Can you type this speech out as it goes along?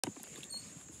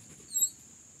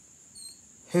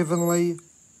Heavenly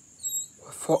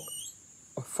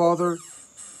Father,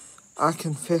 I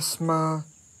confess my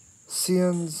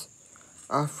sins.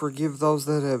 I forgive those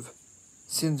that have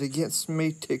sinned against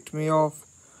me, ticked me off,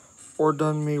 or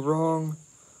done me wrong.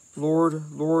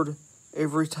 Lord,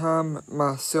 every time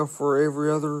myself or every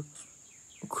other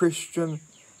Christian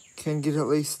can get at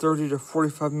least 30 to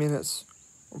 45 minutes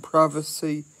of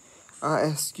privacy, I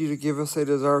ask you to give us a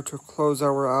desire to close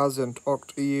our eyes and talk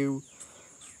to you.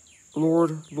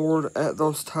 Lord, at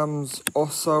those times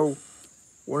also,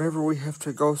 whenever we have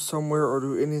to go somewhere or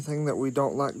do anything that we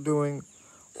don't like doing,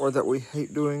 or that we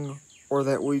hate doing, or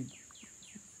that we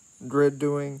dread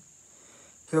doing,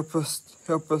 help us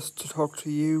to talk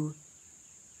to you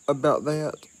about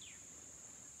that.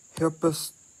 Help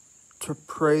us to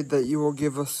pray that you will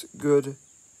give us good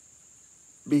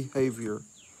behavior.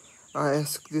 I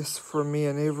ask this for me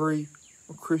and every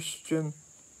Christian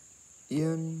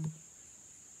in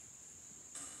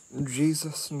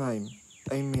Jesus' name.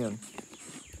 Amen.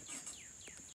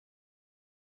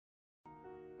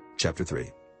 Chapter 3.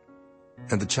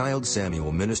 And the child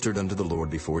Samuel ministered unto the Lord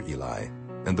before Eli.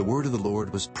 And the word of the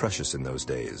Lord was precious in those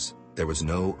days. There was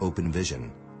no open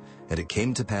vision. And it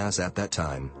came to pass at that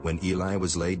time, when Eli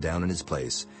was laid down in his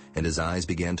place, and his eyes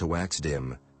began to wax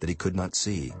dim, that he could not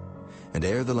see. And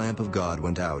ere the lamp of God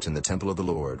went out in the temple of the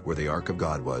Lord, where the ark of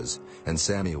God was, and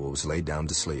Samuel was laid down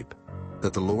to sleep,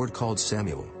 that the Lord called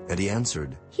Samuel, and he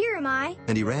answered, Here am I.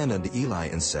 And he ran unto Eli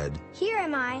and said, Here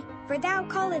am I, for thou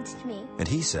calledst me. And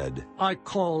he said, I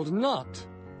called not.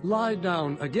 Lie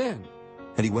down again.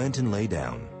 And he went and lay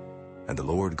down. And the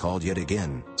Lord called yet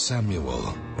again,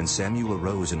 Samuel. And Samuel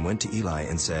arose and went to Eli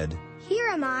and said, Here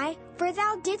am I, for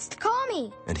thou didst call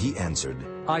me. And he answered,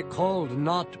 I called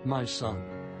not, my son.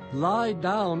 Lie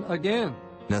down again.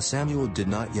 Now Samuel did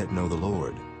not yet know the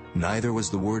Lord, neither was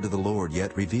the word of the Lord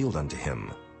yet revealed unto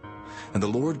him. And the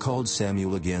Lord called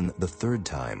Samuel again the third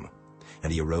time.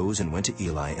 And he arose and went to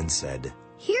Eli and said,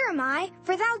 Here am I,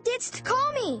 for thou didst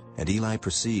call me. And Eli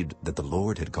perceived that the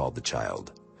Lord had called the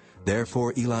child.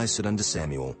 Therefore Eli said unto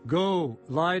Samuel, Go,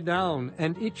 lie down,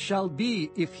 and it shall be,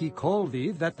 if he call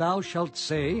thee, that thou shalt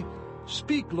say,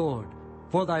 Speak, Lord,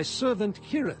 for thy servant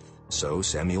heareth. So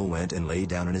Samuel went and lay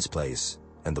down in his place.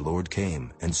 And the Lord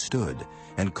came and stood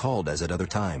and called as at other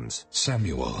times,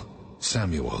 Samuel,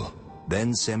 Samuel.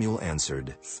 Then Samuel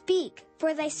answered, Speak,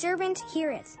 for thy servant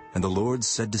heareth. And the Lord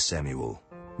said to Samuel,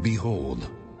 Behold,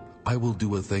 I will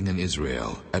do a thing in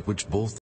Israel, at which both